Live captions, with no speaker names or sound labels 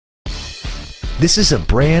This is a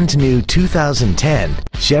brand new 2010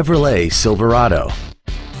 Chevrolet Silverado.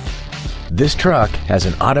 This truck has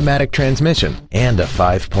an automatic transmission and a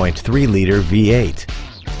 5.3-liter V8.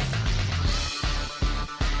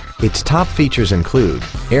 Its top features include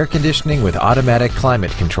air conditioning with automatic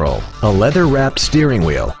climate control, a leather-wrapped steering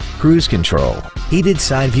wheel, cruise control, heated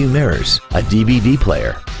side view mirrors, a DVD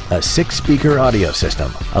player, a 6-speaker audio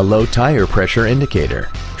system, a low tire pressure indicator,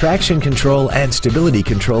 traction control and stability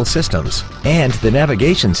control systems, and the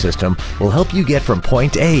navigation system will help you get from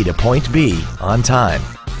point A to point B on time.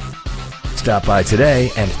 Stop by today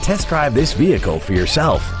and test drive this vehicle for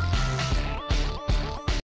yourself.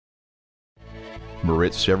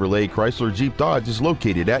 Moritz Chevrolet Chrysler Jeep Dodge is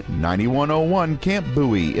located at 9101 Camp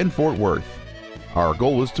Bowie in Fort Worth. Our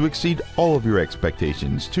goal is to exceed all of your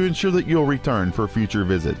expectations to ensure that you'll return for future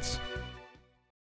visits.